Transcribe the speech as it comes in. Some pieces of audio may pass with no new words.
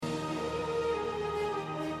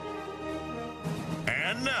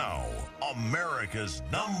And now, America's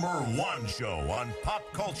 #1 show on pop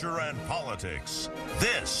culture and politics.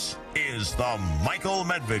 This is the Michael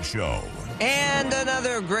Medved Show. And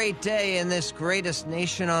another great day in this greatest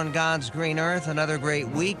nation on God's green earth. Another great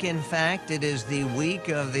week, in fact. It is the week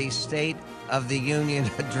of the State of the Union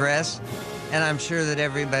address. And I'm sure that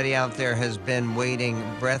everybody out there has been waiting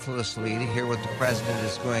breathlessly to hear what the president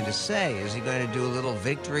is going to say. Is he going to do a little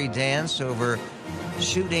victory dance over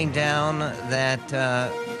shooting down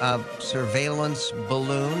that surveillance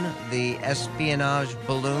balloon, the espionage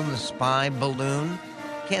balloon, the spy balloon?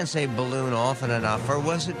 Can't say balloon often enough. Or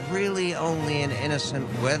was it really only an innocent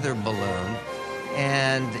weather balloon?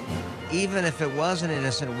 And even if it was an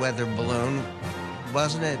innocent weather balloon,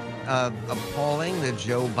 wasn't it appalling that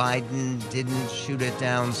Joe Biden didn't shoot it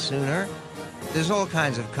down sooner? There's all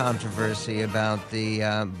kinds of controversy about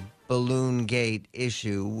the balloon gate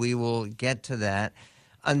issue. We will get to that.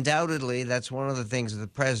 Undoubtedly, that's one of the things that the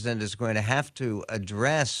president is going to have to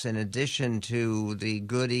address, in addition to the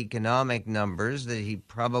good economic numbers that he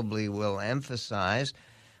probably will emphasize.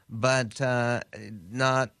 But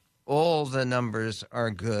not all the numbers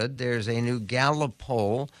are good. There's a new Gallup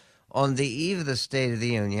poll on the eve of the State of the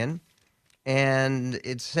Union, and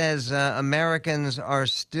it says Americans are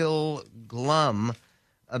still glum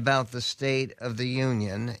about the State of the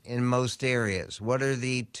Union in most areas. What are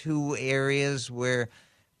the two areas where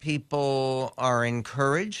people are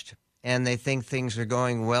encouraged and they think things are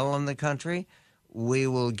going well in the country? We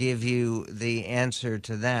will give you the answer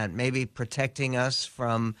to that. Maybe protecting us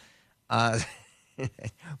from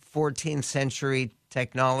 14th century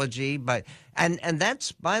technology, but and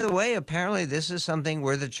that's, by the way, apparently this is something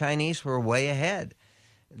where the Chinese were way ahead.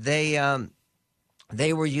 They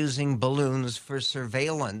were using balloons for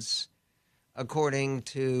surveillance, according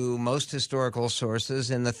to most historical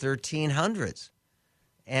sources, in the 1300s.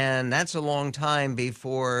 And that's a long time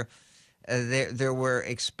before there were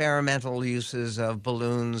experimental uses of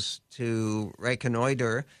balloons to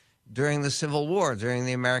reconnoiter during the Civil War, during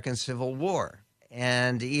the American Civil War.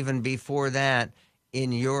 And even before that,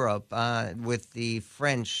 in Europe, with the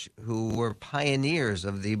French, who were pioneers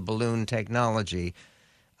of the balloon technology.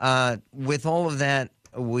 With all of that,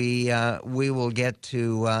 we will get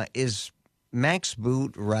to, is Max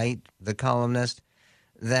Boot right, the columnist,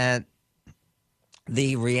 that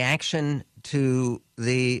the reaction to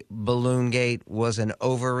the balloon gate was an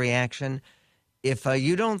overreaction? If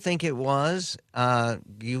you don't think it was,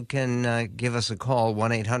 you can give us a call,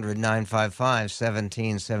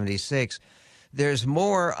 1-800-955-1776. There's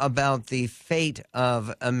more about the fate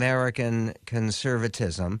of American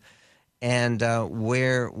conservatism and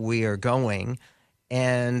where we are going,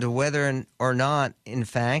 and whether or not, in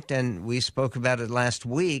fact, and we spoke about it last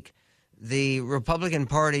week, the Republican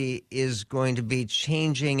Party is going to be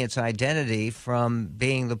changing its identity from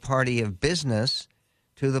being the party of business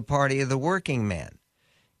to the party of the working man.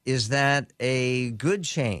 Is that a good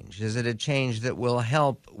change? Is it a change that will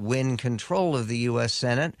help win control of the U.S.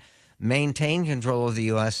 Senate, maintain control of the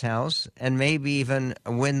U.S. House, and maybe even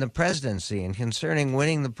win the presidency? And concerning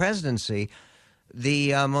winning the presidency,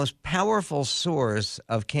 the most powerful source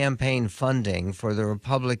of campaign funding for the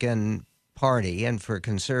Republican Party and for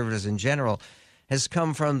conservatives in general has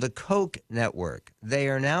come from the Koch network. They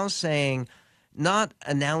are now saying, not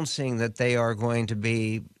announcing that they are going to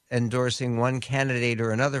be endorsing one candidate or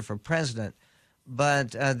another for president,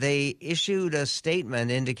 but they issued a statement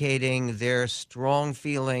indicating their strong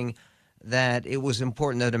feeling that it was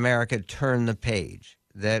important that America turn the page,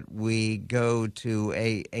 that we go to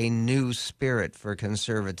a new spirit for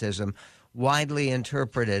conservatism, widely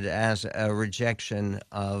interpreted as a rejection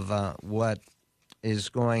of what is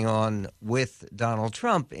going on with Donald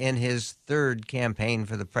Trump in his third campaign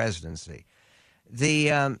for the presidency.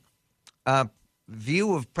 The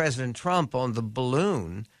view of President Trump on the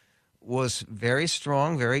balloon was very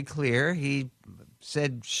strong, very clear. He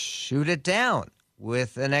said, shoot it down,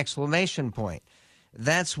 with an exclamation point.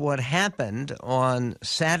 That's what happened on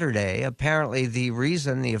Saturday. Apparently, the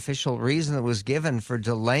official reason that was given for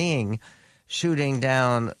delaying shooting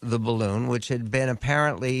down the balloon, which had been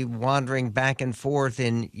apparently wandering back and forth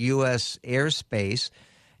in U.S. airspace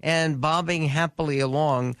and bobbing happily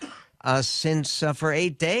along since for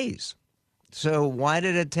 8 days. So why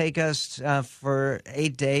did it take us for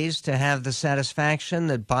 8 days to have the satisfaction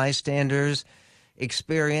that bystanders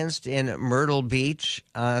experienced in Myrtle Beach,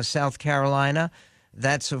 South Carolina?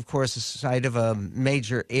 That's, of course, the site of a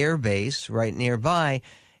major air base right nearby.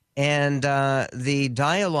 And the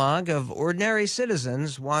dialogue of ordinary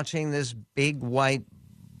citizens watching this big white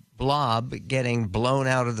blob getting blown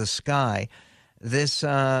out of the sky, This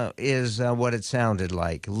is what it sounded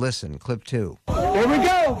like. Listen, clip 2. Here we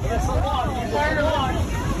go.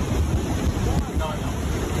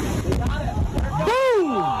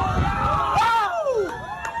 Boom!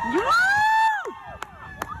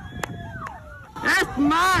 That's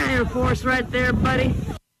my Air Force right there, buddy.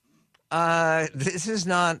 This is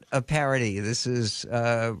not a parody. This is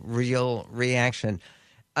real reaction.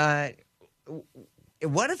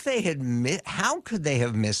 What if they had how could they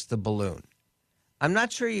have missed the balloon? I'm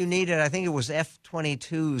not sure you need it. I think it was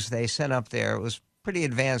F-22s they sent up there. It was pretty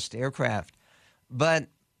advanced aircraft. But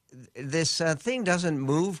this thing doesn't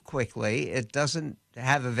move quickly. It doesn't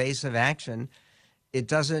have evasive action. It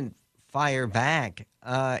doesn't fire back.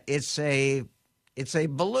 It's a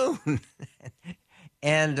balloon.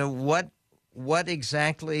 And what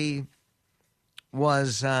exactly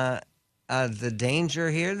was the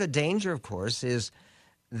danger here? The danger, of course, is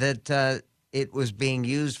that it was being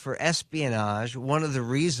used for espionage. One of the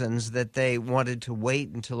reasons that they wanted to wait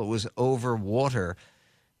until it was over water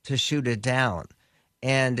to shoot it down.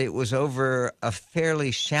 And it was over a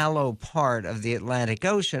fairly shallow part of the Atlantic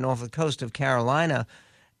Ocean off the coast of Carolina.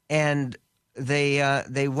 And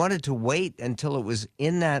they wanted to wait until it was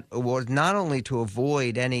in that water, not only to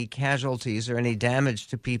avoid any casualties or any damage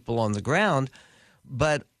to people on the ground,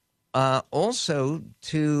 but also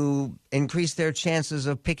to increase their chances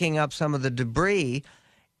of picking up some of the debris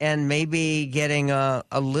and maybe getting a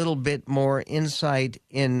little bit more insight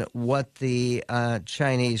in what the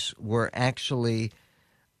Chinese were actually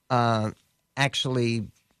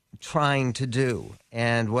trying to do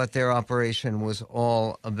and what their operation was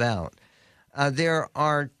all about. There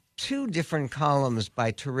are two different columns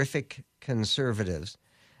by terrific conservatives,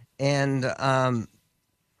 and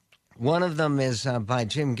one of them is by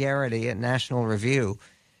Jim Garrity at National Review.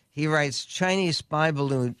 He writes, Chinese spy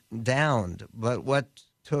balloon downed, but what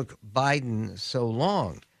took Biden so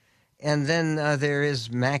long? And then there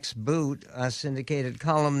is Max Boot, a syndicated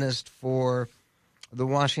columnist for the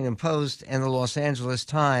Washington Post and the Los Angeles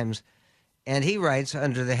Times, and he writes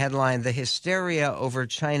under the headline, The Hysteria Over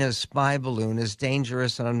China's Spy Balloon is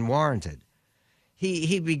Dangerous and Unwarranted.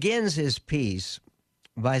 He begins his piece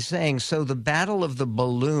by saying, so the battle of the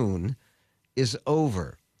balloon is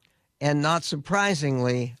over. And not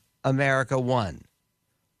surprisingly, America won.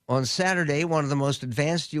 On Saturday, one of the most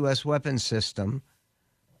advanced U.S. weapons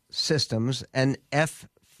systems, an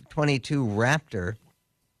F-22 Raptor,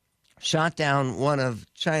 shot down one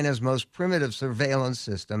of China's most primitive surveillance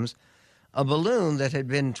systems, a balloon that had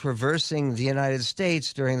been traversing the United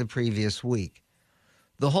States during the previous week.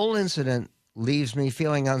 The whole incident leaves me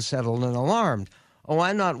feeling unsettled and alarmed. Oh,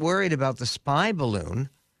 I'm not worried about the spy balloon.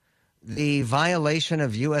 The violation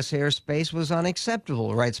of U.S. airspace was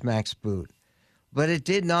unacceptable, writes Max Boot. But it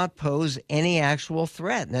did not pose any actual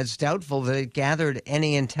threat, and it's doubtful that it gathered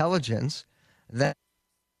any intelligence that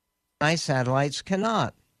my satellites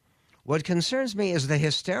cannot. What concerns me is the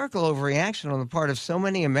hysterical overreaction on the part of so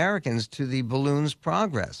many Americans to the balloon's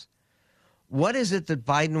progress. What is it that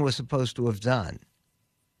Biden was supposed to have done?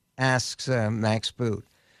 Asks Max Boot.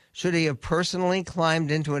 Should he have personally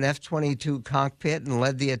climbed into an F-22 cockpit and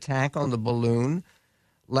led the attack on the balloon,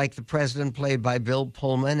 like the president played by Bill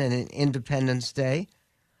Pullman in Independence Day?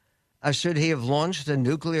 Should he have launched a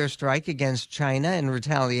nuclear strike against China in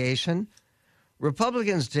retaliation?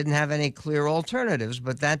 Republicans didn't have any clear alternatives,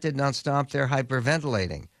 but that did not stop their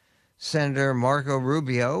hyperventilating. Senator Marco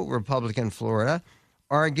Rubio, Republican Florida,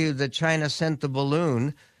 argued that China sent the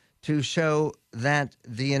balloon to show that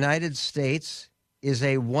the United States is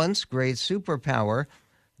a once great superpower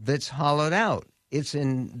that's hollowed out. It's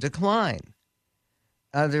in decline.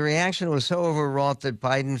 The reaction was so overwrought that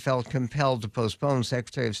Biden felt compelled to postpone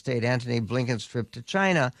Secretary of State Antony Blinken's trip to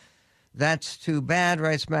China. That's too bad,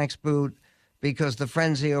 writes Max Boot, because the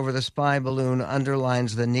frenzy over the spy balloon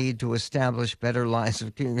underlines the need to establish better lines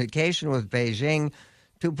of communication with Beijing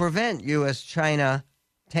to prevent U.S.-China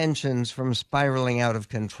tensions from spiraling out of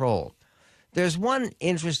control. There's one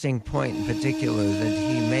interesting point in particular that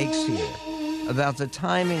he makes here about the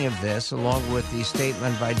timing of this, along with the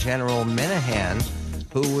statement by General Minahan,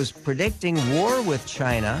 who was predicting war with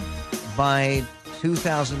China by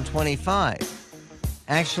 2025.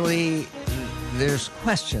 Actually, there's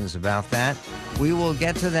questions about that. We will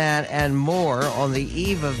get to that and more on the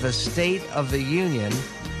eve of the State of the Union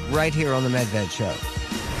right here on The Medved Show.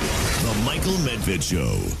 The Michael Medved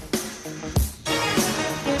Show.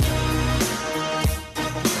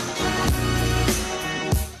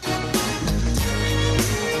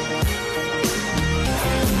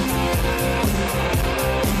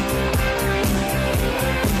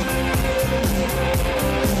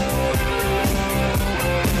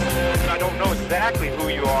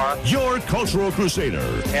 tomorrow. Your cultural crusader.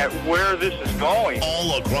 At where this is going.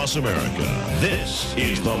 All across America. This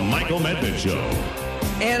is the Michael Medved Show.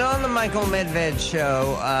 And on the Michael Medved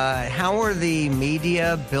Show, how are the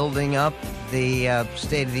media building up the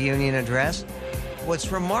State of the Union address?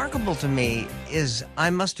 What's remarkable to me is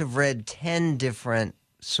I must have read 10 different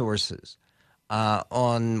sources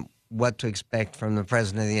on what to expect from the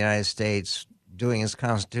President of the United States doing his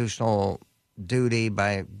constitutional duty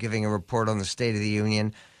by giving a report on the State of the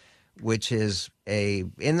Union, which is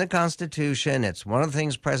in the Constitution. It's one of the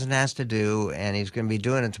things the President has to do, and he's going to be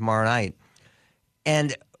doing it tomorrow night.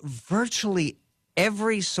 And virtually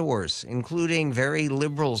every source, including very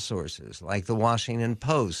liberal sources like the Washington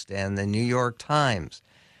Post and the New York Times,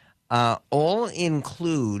 all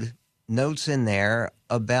include notes in there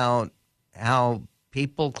about how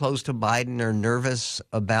people close to Biden are nervous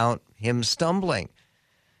about him stumbling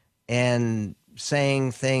and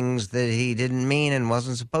saying things that he didn't mean and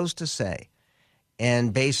wasn't supposed to say,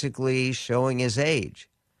 and basically showing his age.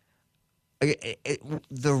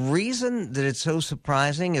 The reason that it's so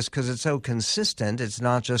surprising is because it's so consistent. It's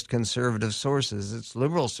not just conservative sources, it's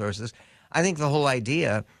liberal sources. I think the whole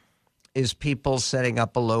idea is people setting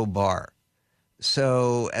up a low bar.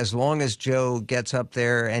 So as long as Joe gets up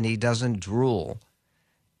there and he doesn't drool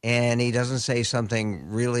and he doesn't say something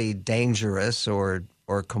really dangerous or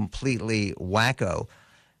completely wacko,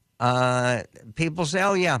 people say,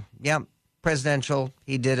 oh, yeah, presidential,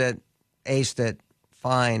 he did it, aced it,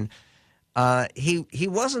 fine. He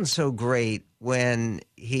wasn't so great when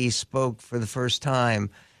he spoke for the first time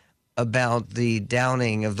about the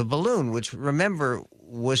downing of the balloon, which, remember,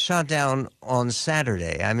 was shot down on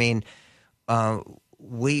Saturday. I mean,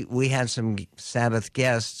 we had some Sabbath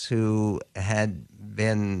guests who had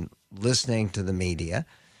been listening to the media,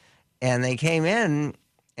 and they came in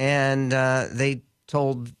and they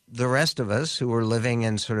told the rest of us who were living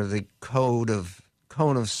in sort of the cone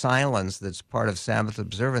of silence that's part of Sabbath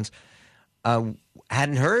observance,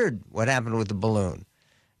 hadn't heard what happened with the balloon.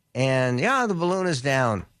 And, yeah, the balloon is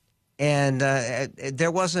down. And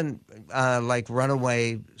there wasn't, like,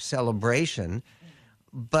 runaway celebration.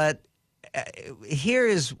 But here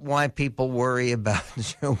is why people worry about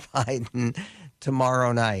Joe Biden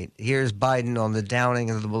tomorrow night. Here's Biden on the downing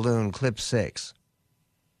of the balloon, clip 6.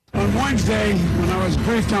 On Wednesday, when I was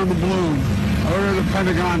briefed on the balloon, I ordered the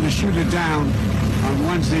Pentagon to shoot it down on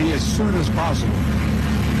Wednesday as soon as possible.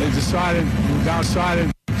 They decided, without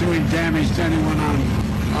doing damage to anyone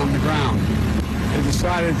on the ground, they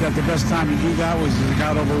decided that the best time to do that was as it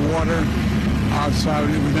got over water outside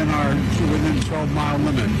within 12-mile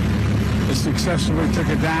limit. They successfully took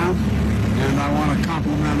it down, and I want to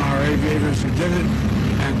compliment our aviators who did it,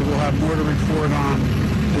 and we'll have more to report on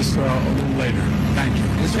this a little later. Thank you.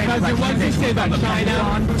 Mr. President, what did you say about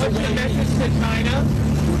China? What's the message to China?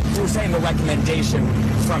 You were saying the recommendation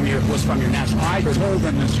was from your national I security. told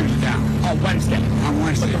them to shoot it down. On Wednesday. On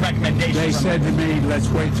Wednesday. But the recommendation. They said to me, let's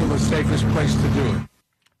wait till the safest place to do it.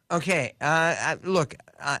 Okay, look,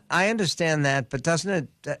 I understand that, but doesn't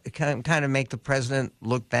it kind of make the president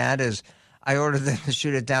look bad as I ordered them to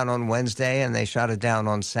shoot it down on Wednesday and they shot it down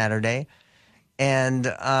on Saturday? And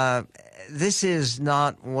this is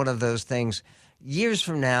not one of those things. Years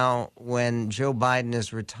from now, when Joe Biden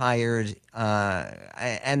is retired,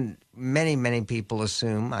 and many people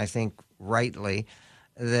assume, I think rightly,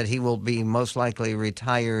 that he will be most likely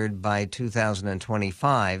retired by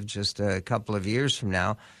 2025, just a couple of years from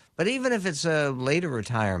now. But even if it's a later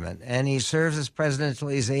retirement and he serves as president until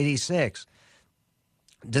he's 86,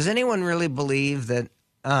 does anyone really believe that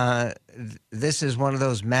this is one of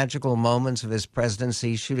those magical moments of his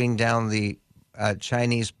presidency, shooting down the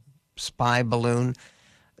Chinese spy balloon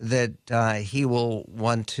that he will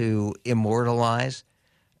want to immortalize,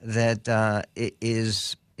 that it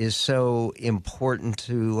is so important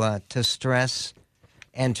to stress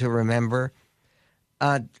and to remember?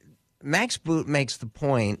 Max Boot makes the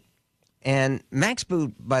point, and Max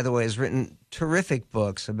Boot, by the way, has written terrific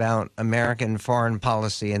books about American foreign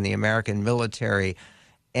policy and the American military,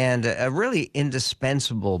 and a really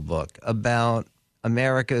indispensable book about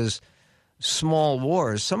America's small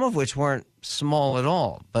wars, some of which weren't small at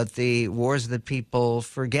all, but the wars that people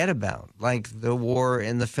forget about, like the war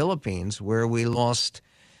in the Philippines, where we lost,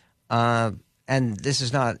 and this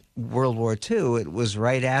is not World War II, it was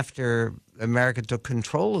right after America took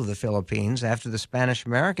control of the Philippines, after the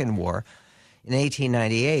Spanish-American War in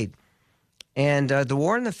 1898. And the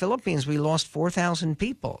war in the Philippines, we lost 4,000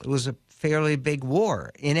 people. It was a fairly big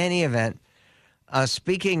war. In any event,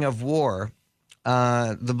 speaking of war,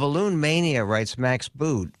 the balloon mania, writes Max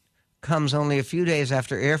Boot, comes only a few days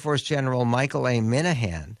after Air Force General Michael A.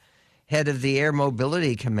 Minahan head of the Air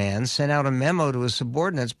Mobility Command, sent out a memo to his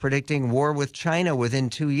subordinates predicting war with China within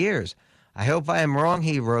 2 years. I hope I am wrong,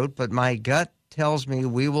 he wrote, but my gut tells me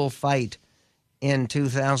we will fight in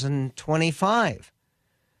 2025.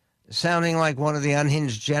 Sounding like one of the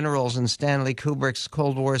unhinged generals in Stanley Kubrick's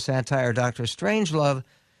Cold War satire Dr. Strangelove,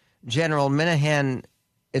 General Minahan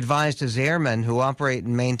advised his airmen who operate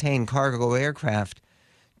and maintain cargo aircraft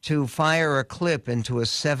to fire a clip into a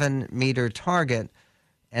 7-meter target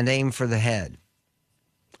and aim for the head.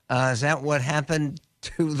 Is that what happened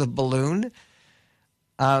to the balloon?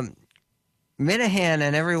 Minahan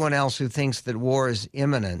and everyone else who thinks that war is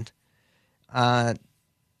imminent,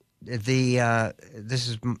 this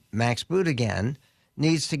is Max Boot again,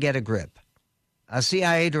 needs to get a grip.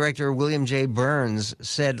 CIA Director William J. Burns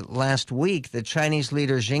said last week that Chinese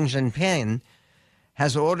leader Xi Jinping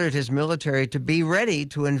has ordered his military to be ready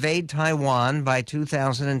to invade Taiwan by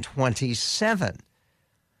 2027.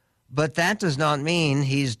 But that does not mean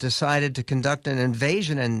he's decided to conduct an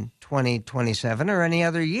invasion in 2027 or any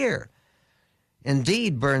other year.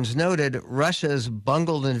 Indeed, Burns noted Russia's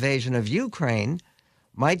bungled invasion of Ukraine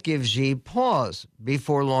might give Xi pause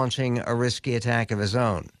before launching a risky attack of his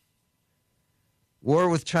own. War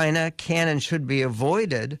with China can and should be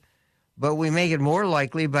avoided, but we make it more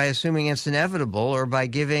likely by assuming it's inevitable or by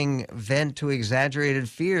giving vent to exaggerated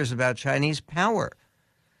fears about Chinese power.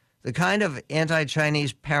 The kind of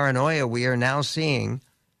anti-Chinese paranoia we are now seeing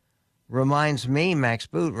reminds me, Max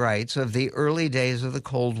Boot writes, of the early days of the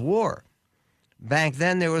Cold War. Back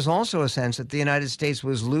then, there was also a sense that the United States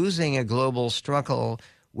was losing a global struggle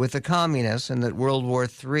with the communists and that World War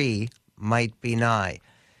III might be nigh.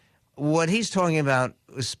 What he's talking about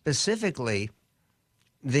was specifically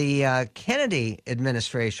the Kennedy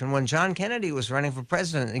administration. When John Kennedy was running for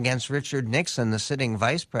president against Richard Nixon, the sitting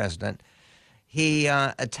vice president, he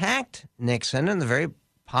attacked Nixon and the very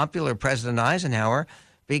popular President Eisenhower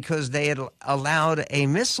because they had allowed a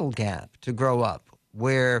missile gap to grow up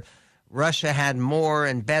where Russia had more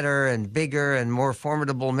and better and bigger and more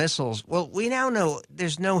formidable missiles. Well, we now know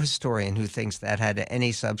there's no historian who thinks that had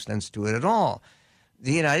any substance to it at all.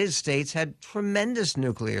 The United States had tremendous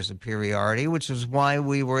nuclear superiority, which is why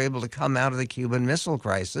we were able to come out of the Cuban Missile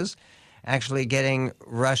Crisis, actually getting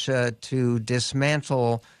Russia to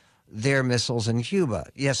dismantle their missiles in Cuba.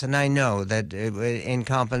 Yes, and I know that in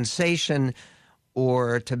compensation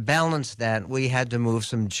or to balance that, we had to move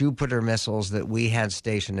some Jupiter missiles that we had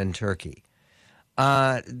stationed in Turkey.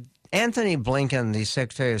 Anthony Blinken, the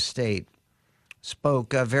Secretary of State,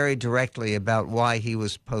 spoke very directly about why he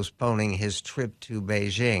was postponing his trip to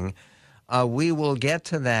Beijing. We will get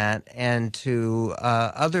to that and to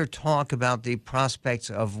other talk about the prospects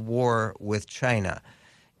of war with China.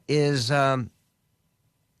 Is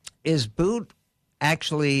Boot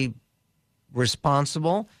actually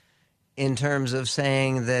responsible in terms of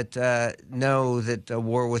saying that no, that a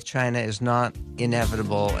war with China is not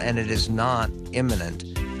inevitable and it is not imminent?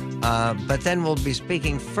 But then we'll be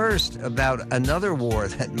speaking first about another war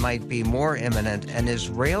that might be more imminent, an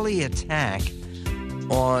Israeli attack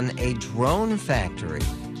on a drone factory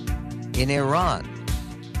in Iran.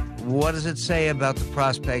 What does it say about the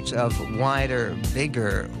prospects of wider,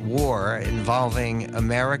 bigger war involving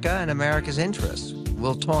America and America's interests?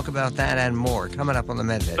 We'll talk about that and more coming up on the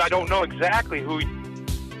Medved. I don't know exactly who.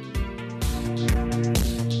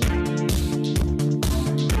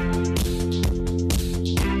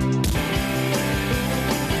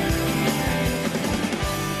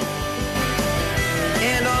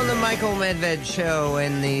 Michael Medved Show,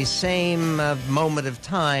 in the same moment of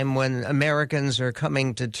time when Americans are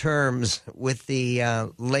coming to terms with the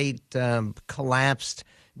late collapsed,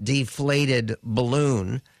 deflated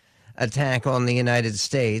balloon attack on the United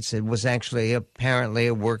States. It was actually apparently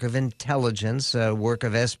a work of intelligence, a work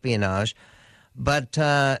of espionage. But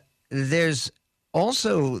there's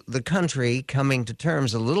also the country coming to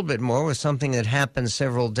terms a little bit more with something that happened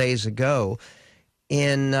several days ago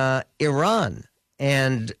in Iran.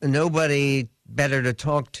 And nobody better to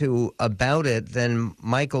talk to about it than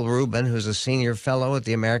Michael Rubin, who's a senior fellow at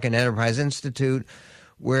the American Enterprise Institute,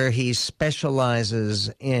 where he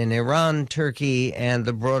specializes in Iran, Turkey, and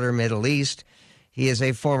the broader Middle East. He is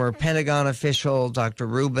a former Pentagon official. Dr.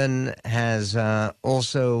 Rubin has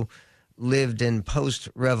also lived in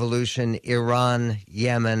post-revolution Iran,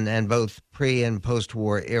 Yemen, and both pre- and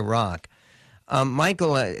post-war Iraq.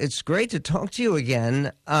 Michael, it's great to talk to you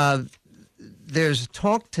again. There's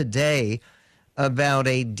talk today about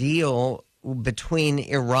a deal between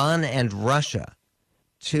Iran and Russia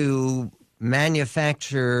to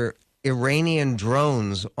manufacture Iranian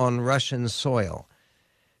drones on Russian soil.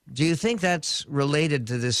 Do you think that's related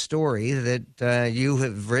to this story that you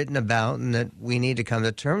have written about and that we need to come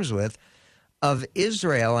to terms with, of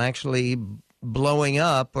Israel actually blowing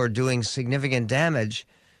up or doing significant damage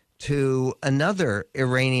to another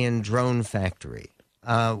Iranian drone factory?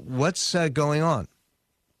 What's going on?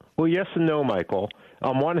 Well, yes and no, Michael.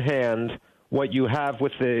 On one hand, what you have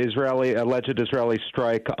with the alleged Israeli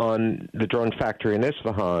strike on the drone factory in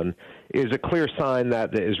Isfahan is a clear sign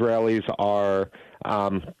that the Israelis are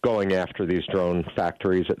going after these drone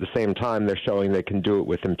factories. At the same time, they're showing they can do it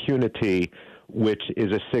with impunity, which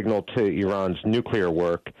is a signal to Iran's nuclear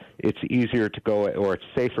work. It's easier to go, or it's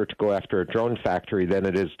safer to go after a drone factory than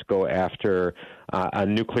it is to go after a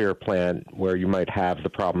nuclear plant where you might have the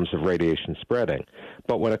problems of radiation spreading.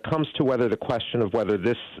 But when it comes to the question of whether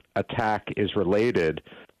this attack is related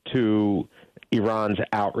to Iran's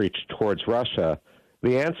outreach towards Russia,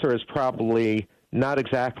 the answer is probably not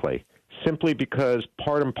exactly, simply because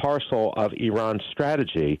part and parcel of Iran's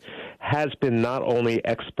strategy has been not only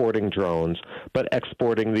exporting drones, but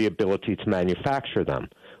exporting the ability to manufacture them.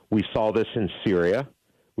 We saw this in Syria.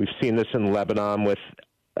 We've seen this in Lebanon with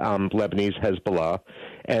Lebanese Hezbollah.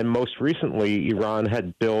 And most recently, Iran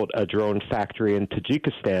had built a drone factory in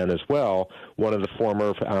Tajikistan as well, one of the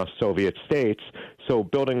former Soviet states. So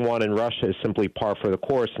building one in Russia is simply par for the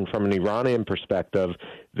course. And from an Iranian perspective,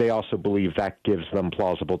 they also believe that gives them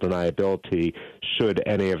plausible deniability should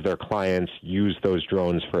any of their clients use those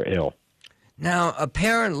drones for ill. Now,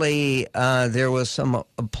 apparently, there was some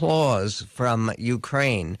applause from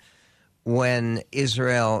Ukraine when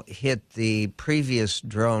Israel hit the previous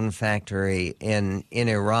drone factory in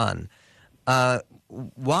Iran.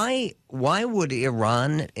 Why would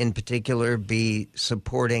Iran in particular be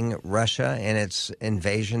supporting Russia in its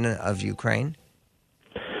invasion of Ukraine?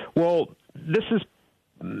 Well, this is,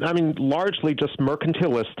 largely just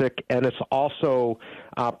mercantilistic, and it's also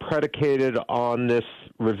predicated on this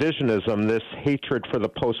revisionism, this hatred for the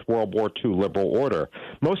post-World War II liberal order.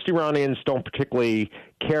 Most Iranians don't particularly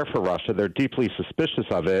care for Russia. They're deeply suspicious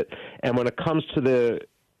of it. And when it comes to the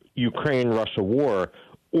Ukraine-Russia war,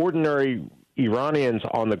 ordinary Iranians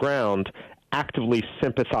on the ground actively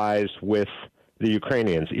sympathize with the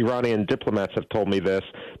Ukrainians. Iranian diplomats have told me this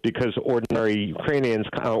because ordinary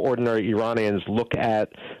Iranians look at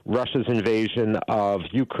Russia's invasion of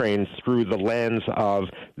Ukraine through the lens of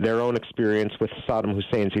their own experience with Saddam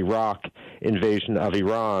Hussein's Iraq invasion of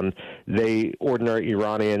Iran. Ordinary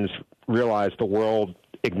Iranians realize the world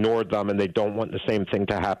ignored them and they don't want the same thing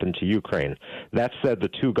to happen to Ukraine. That said, the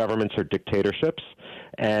two governments are dictatorships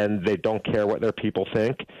and they don't care what their people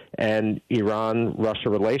think. And Iran-Russia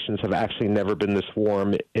relations have actually never been this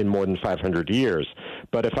warm in more than 500 years.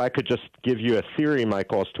 But if I could just give you a theory,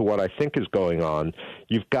 Michael, as to what I think is going on,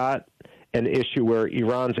 you've got an issue where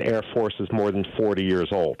Iran's air force is more than 40 years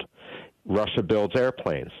old. Russia builds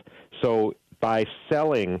airplanes. So by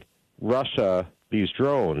selling Russia these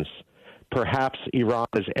drones, perhaps Iran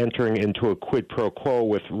is entering into a quid pro quo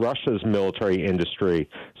with Russia's military industry,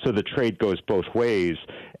 so the trade goes both ways,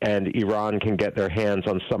 and Iran can get their hands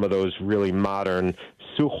on some of those really modern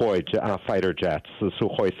Sukhoi fighter jets, the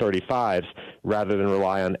Sukhoi 35s, rather than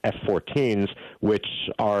rely on F-14s, which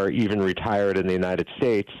are even retired in the United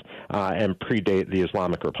States and predate the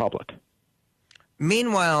Islamic Republic.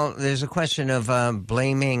 Meanwhile, there's a question of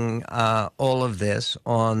blaming all of this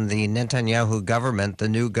on the Netanyahu government, the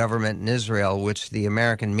new government in Israel, which the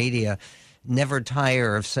American media never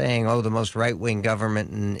tire of saying, oh, the most right-wing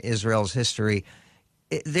government in Israel's history.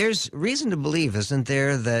 There's reason to believe, isn't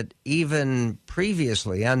there, that even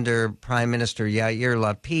previously under Prime Minister Yair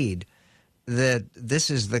Lapid, that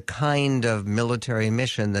this is the kind of military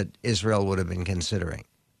mission that Israel would have been considering?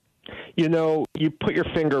 You know, you put your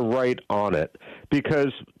finger right on it,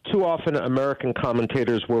 because too often American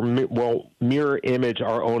commentators will mirror image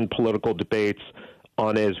our own political debates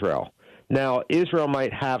on Israel. Now, Israel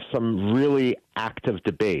might have some really active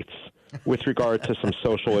debates with regard to some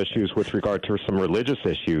social issues, with regard to some religious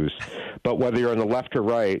issues, but whether you're on the left or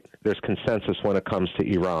right, there's consensus when it comes to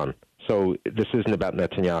Iran. So this isn't about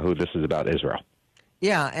Netanyahu, this is about Israel.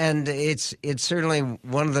 Yeah, and it's certainly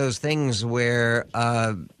one of those things where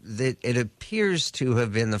it appears to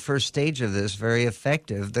have been the first stage of this very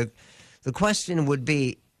effective. The question would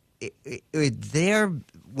be, there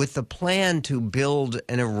with the plan to build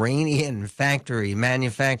an Iranian factory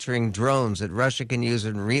manufacturing drones that Russia can use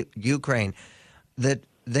in Ukraine, that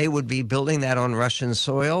they would be building that on Russian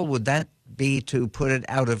soil? Would that be to put it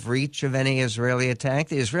out of reach of any Israeli attack?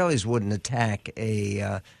 The Israelis wouldn't attack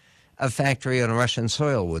a factory on Russian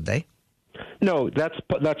soil, would they? No, that's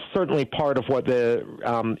certainly part of what the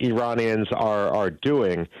Iranians are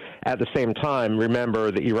doing. At the same time,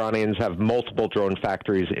 remember the Iranians have multiple drone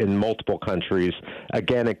factories in multiple countries.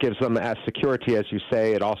 Again, it gives them as security, as you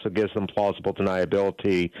say. It also gives them plausible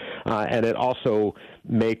deniability, and it also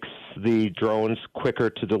makes the drones quicker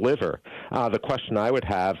to deliver. The question I would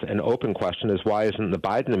have, an open question, is why isn't the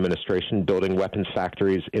Biden administration building weapons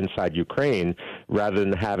factories inside Ukraine rather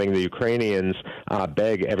than having the Ukrainians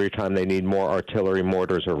beg every time they need more artillery,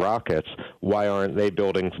 mortars, or rockets? Why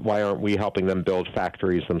aren't we helping them build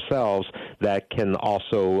factories themselves that can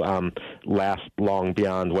also last long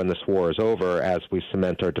beyond when this war is over as we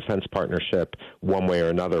cement our defense partnership one way or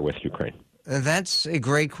another with Ukraine? That's a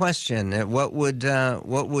great question. What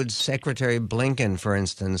would Secretary Blinken, for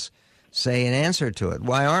instance, say in answer to it?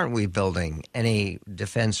 Why aren't we building any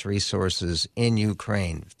defense resources in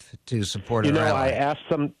Ukraine to support our ally?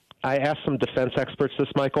 I asked some defense experts this,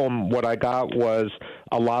 Michael, and what I got was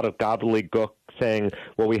a lot of gobbledygook saying,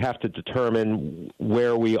 well, we have to determine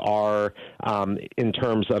where we are in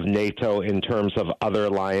terms of NATO, in terms of other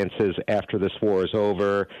alliances after this war is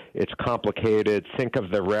over. It's complicated. Think of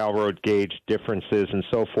the railroad gauge differences and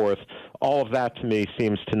so forth. All of that, to me,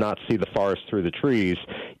 seems to not see the forest through the trees.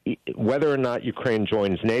 Whether or not Ukraine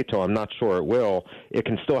joins NATO, I'm not sure it will. It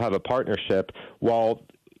can still have a partnership. While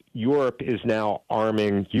Europe is now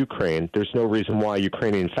arming Ukraine, there's no reason why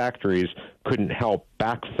Ukrainian factories couldn't help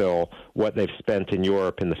backfill what they've spent in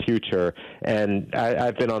Europe in the future. And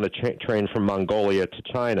I've been on a train from Mongolia to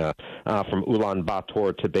China, from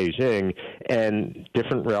Ulaanbaatar to Beijing, and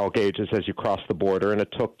different rail gauges as you cross the border, and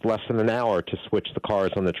it took less than an hour to switch the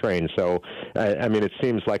cars on the train. So, I mean, it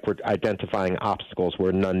seems like we're identifying obstacles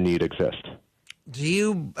where none need exist. Do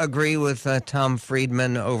you agree with Tom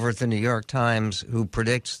Friedman over at the New York Times, who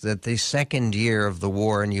predicts that the second year of the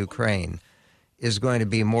war in Ukraine is going to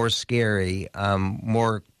be more scary,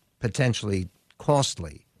 more potentially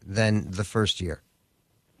costly than the first year?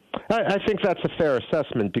 I think that's a fair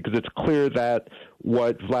assessment because it's clear that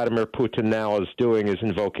what Vladimir Putin now is doing is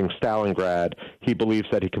invoking Stalingrad. He believes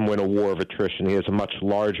that he can win a war of attrition. He has a much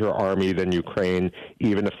larger army than Ukraine,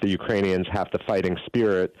 even if the Ukrainians have the fighting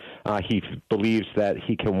spirit. He believes that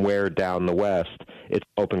he can wear down the West. It's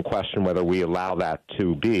an open question whether we allow that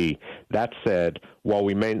to be. That said, while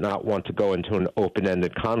we may not want to go into an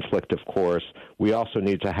open-ended conflict, of course, we also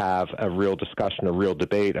need to have a real discussion, a real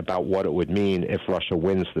debate about what it would mean if Russia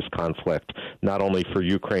wins this conflict, not only for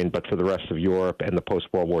Ukraine, but for the rest of Europe and the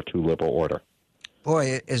post-World War II liberal order.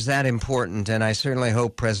 Boy, is that important, and I certainly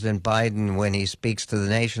hope President Biden, when he speaks to the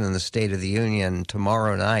nation in the State of the Union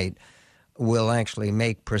tomorrow night, will actually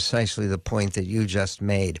make precisely the point that you just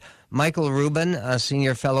made. Michael Rubin, a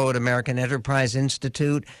senior fellow at American Enterprise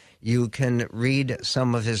Institute. You can read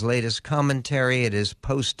some of his latest commentary. It is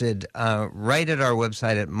posted right at our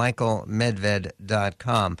website at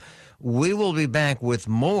michaelmedved.com. We will be back with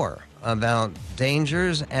more about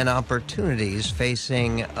dangers and opportunities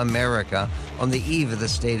facing America on the eve of the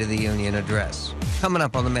State of the Union address. Coming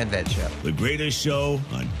up on The Medved Show. The greatest show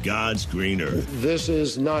on God's green earth. This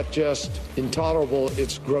is not just intolerable,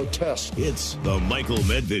 it's grotesque. It's The Michael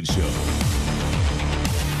Medved Show.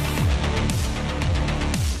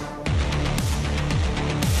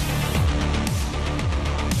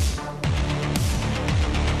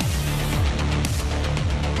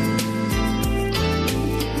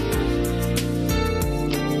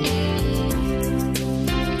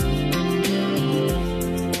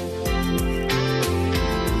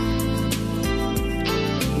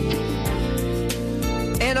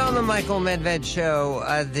 Michael Medved Show.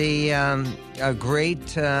 A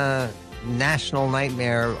great national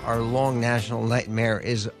nightmare, our long national nightmare,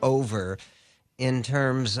 is over in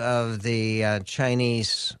terms of the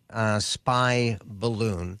Chinese spy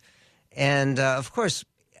balloon. And, of course,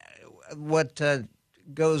 what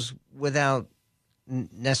goes without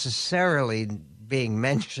necessarily being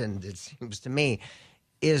mentioned, it seems to me,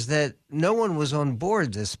 is that no one was on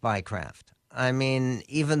board this spy craft. I mean,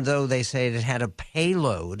 even though they say it had a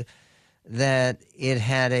payload, that it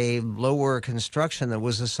had a lower construction that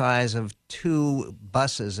was the size of 2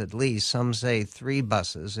 buses at least. Some say 3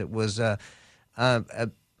 buses. It was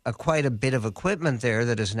quite a bit of equipment there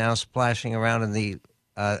that is now splashing around in the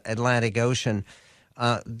Atlantic Ocean.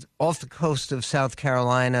 Off the coast of South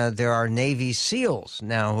Carolina, there are Navy SEALs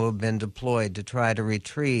now who have been deployed to try to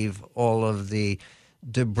retrieve all of the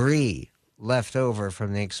debris left over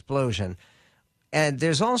from the explosion. And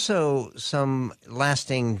there's also some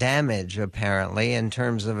lasting damage, apparently, in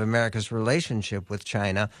terms of America's relationship with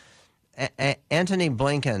China. Antony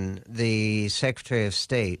Blinken, the Secretary of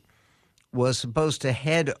State, was supposed to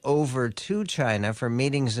head over to China for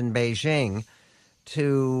meetings in Beijing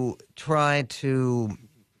to try to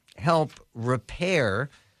help repair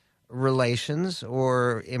relations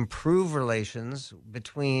or improve relations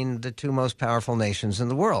between the two most powerful nations in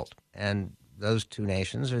the world. And those two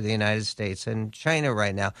nations are the United States and China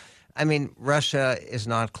right now. I mean, Russia is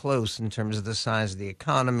not close in terms of the size of the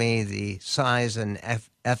economy, the size and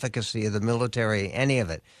efficacy of the military, any of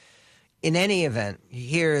it. In any event,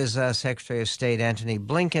 here is Secretary of State Antony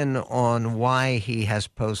Blinken on why he has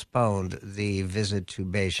postponed the visit to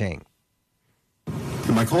Beijing.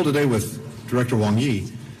 In my call today with Director Wang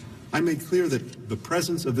Yi, I made clear that the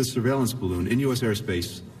presence of this surveillance balloon in U.S.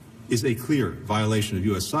 airspace is a clear violation of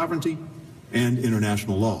U.S. sovereignty and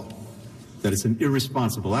international law, that it's an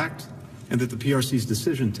irresponsible act, and that the PRC's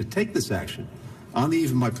decision to take this action on the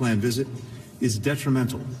eve of my planned visit is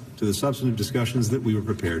detrimental to the substantive discussions that we were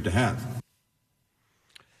prepared to have.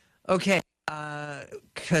 Okay,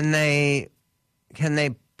 can they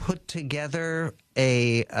put together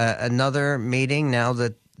another meeting now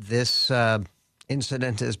that this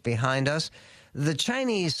incident is behind us? The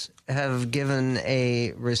Chinese have given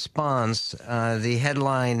a response. The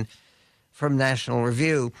headline from National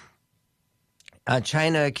Review: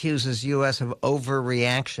 China accuses U.S. of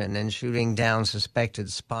overreaction in shooting down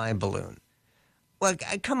suspected spy balloon. Well,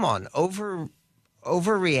 come on,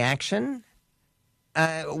 overreaction?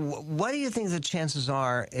 What do you think the chances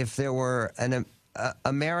are if there were an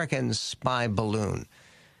American spy balloon?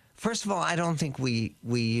 First of all, I don't think we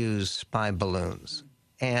use spy balloons.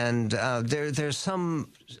 And there's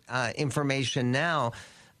some information now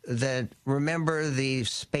that, remember the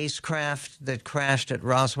spacecraft that crashed at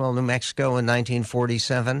Roswell, New Mexico in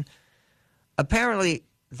 1947? Apparently,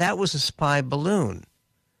 that was a spy balloon.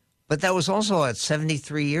 But that was also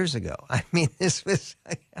 73 years ago. I mean, this was...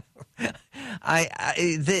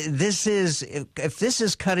 this is, if this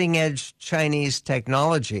is cutting edge Chinese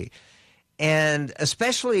technology, and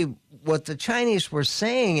especially what the Chinese were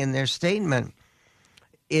saying in their statement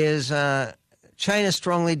is China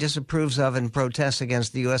strongly disapproves of and protests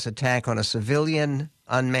against the U.S. attack on a civilian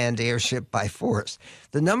unmanned airship by force.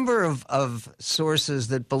 The number of sources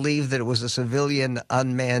that believe that it was a civilian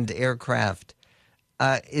unmanned aircraft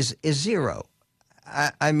is zero.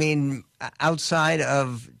 I mean, outside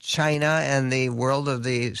of China and the world of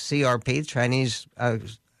the CRP, Chinese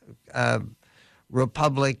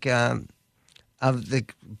Republic of the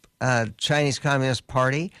Chinese Communist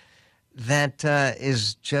Party, that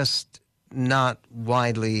is just not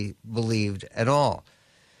widely believed at all.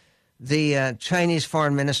 The Chinese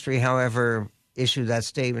Foreign Ministry, however, issued that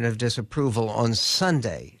statement of disapproval on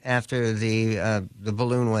Sunday after the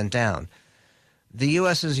balloon went down. The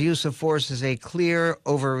U.S.'s use of force is a clear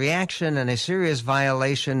overreaction and a serious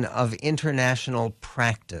violation of international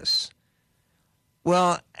practice.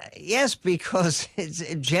 Well, yes, because it's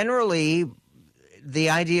generally the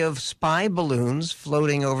idea of spy balloons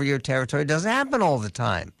floating over your territory doesn't happen all the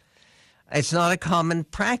time. It's not a common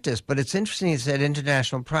practice, but it's interesting it said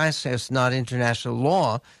international practice, not international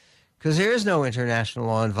law, because there is no international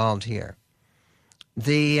law involved here.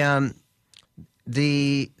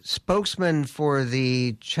 The spokesman for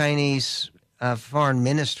the Chinese Foreign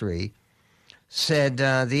Ministry said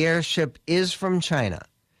the airship is from China.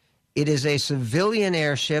 It is a civilian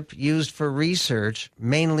airship used for research,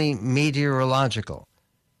 mainly meteorological.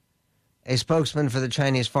 A spokesman for the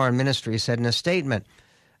Chinese Foreign Ministry said in a statement,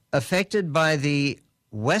 affected by the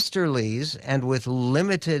westerlies and with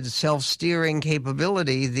limited self-steering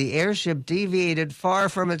capability, the airship deviated far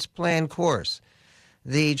from its planned course.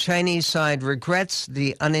 The Chinese side regrets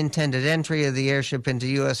the unintended entry of the airship into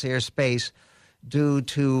U.S. airspace due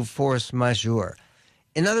to force majeure.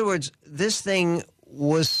 In other words, this thing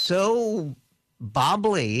was so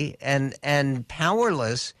bobbly and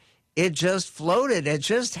powerless, it just floated. It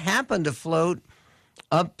just happened to float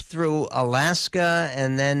up through Alaska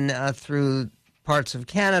and then through parts of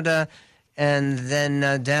Canada and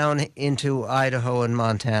then down into Idaho and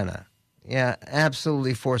Montana. Yeah,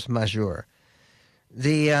 absolutely force majeure.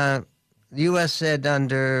 The U.S. said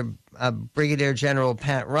under Brigadier General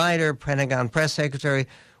Pat Ryder, Pentagon press secretary,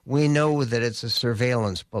 we know that it's a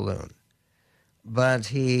surveillance balloon. But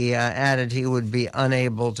he added he would be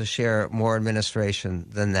unable to share more administration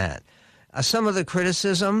than that. Some of the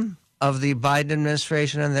criticism of the Biden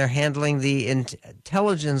administration, and they're handling the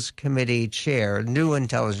Intelligence Committee chair, new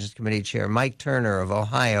Intelligence Committee chair, Mike Turner of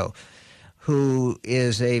Ohio, who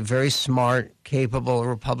is a very smart, capable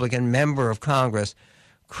Republican member of Congress,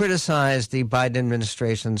 criticized the Biden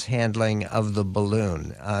administration's handling of the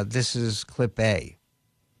balloon. This is clip A.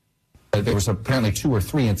 There was apparently 2 or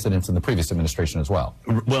 3 incidents in the previous administration as well.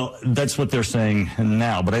 Well, that's what they're saying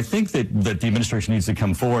now. But I think that the administration needs to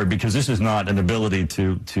come forward, because this is not an ability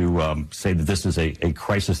to say that this is a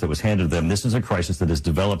crisis that was handed to them. This is a crisis that has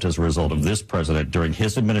developed as a result of this president during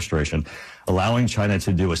his administration, allowing China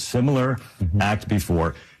to do a similar act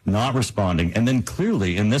before, not responding, and then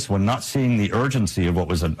clearly in this one, not seeing the urgency of what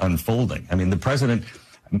was unfolding. I mean, the president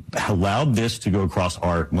allowed this to go across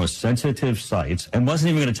our most sensitive sites and wasn't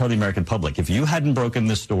even going to tell the American public. If you hadn't broken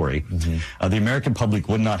this story, the American public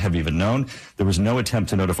would not have even known. There was no attempt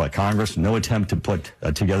to notify Congress, no attempt to put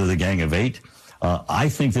together the Gang of 8. I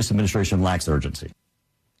think this administration lacks urgency.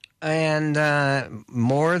 And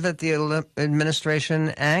more that the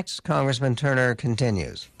administration acts, Congressman Turner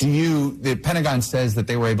continues. The Pentagon says that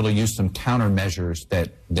they were able to use some countermeasures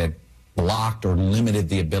that blocked or limited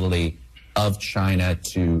the ability of China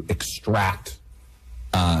to extract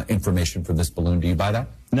information from this balloon. Do you buy that?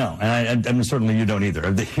 No, and I mean, certainly you don't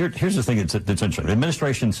either. Here's the thing that's interesting. The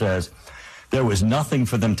administration says there was nothing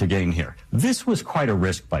for them to gain here. This was quite a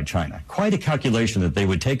risk by China, quite a calculation that they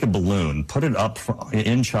would take a balloon, put it up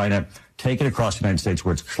in China, take it across the United States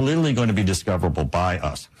where it's clearly going to be discoverable by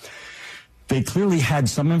us. They clearly had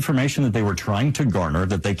some information that they were trying to garner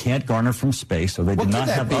that they can't garner from space, so they did not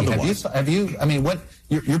have otherwise. Have you, I mean,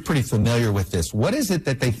 you're pretty familiar with this. What is it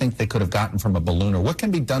that they think they could have gotten from a balloon, or what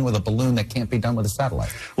can be done with a balloon that can't be done with a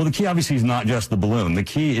satellite? Well, the key obviously is not just the balloon. The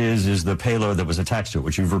key is the payload that was attached to it,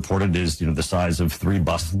 which you've reported is, the size of 3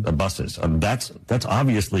 buses. That's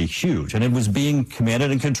obviously huge, and it was being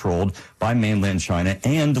commanded and controlled by mainland China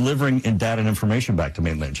and delivering data and information back to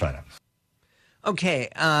mainland China. Okay,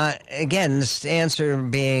 again, this answer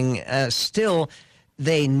being still,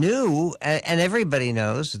 they knew, and everybody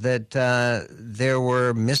knows, that there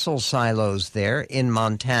were missile silos there in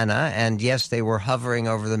Montana, and yes, they were hovering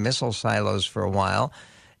over the missile silos for a while,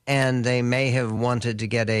 and they may have wanted to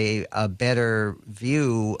get a better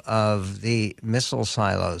view of the missile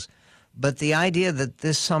silos. But the idea that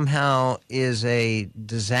this somehow is a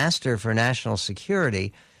disaster for national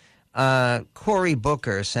security, Cory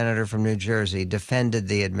Booker, senator from New Jersey, defended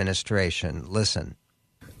the administration. Listen.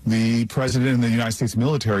 The president and the United States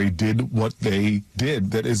military did what they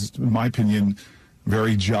did that is, in my opinion,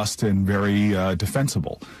 very just and very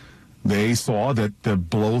defensible. They saw that to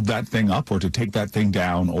blow that thing up or to take that thing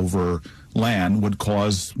down over land would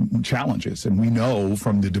cause challenges. And we know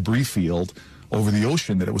from the debris field over the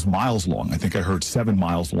ocean that it was miles long. I think I heard 7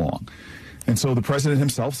 miles long. And so the president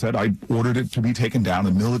himself said, I ordered it to be taken down.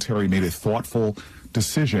 The military made a thoughtful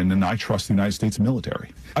decision, and I trust the United States military.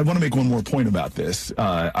 I want to make one more point about this.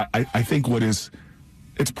 I think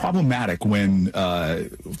it's problematic when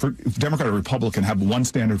for Democrat or Republican have one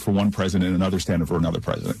standard for one president and another standard for another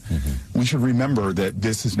president. We should remember that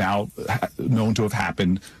this is now known to have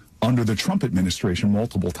happened under the Trump administration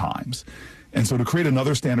multiple times. And so to create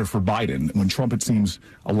another standard for Biden when Trump, it seems,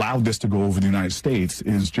 allowed this to go over the United States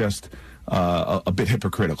is just a bit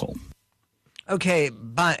hypocritical. Okay,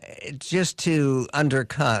 but just to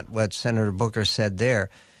undercut what Senator Booker said there,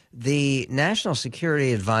 the national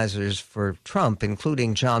security advisors for Trump,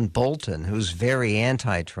 including John Bolton, who's very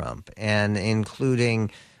anti-Trump, and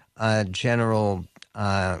including General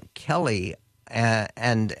Kelly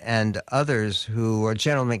and others who are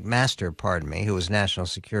General McMaster, pardon me, who was national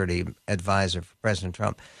security advisor for President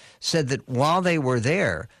Trump, said that while they were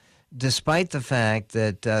there, despite the fact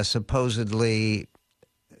that supposedly,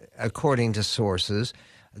 according to sources,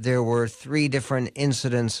 there were 3 different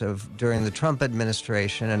incidents during the Trump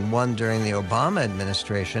administration and 1 during the Obama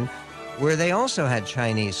administration where they also had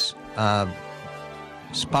Chinese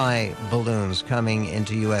spy balloons coming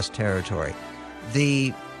into U.S. territory.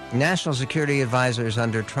 The national security advisors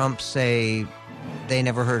under Trump say they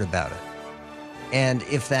never heard about it. And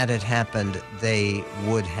if that had happened, they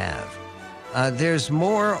would have. There's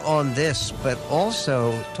more on this, but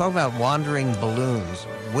also talk about wandering balloons.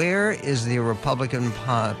 Where is the Republican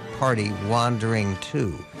Party wandering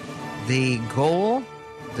to? The goal,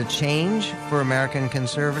 the change for American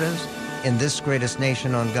conservatives in this greatest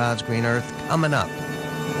nation on God's green earth, coming up.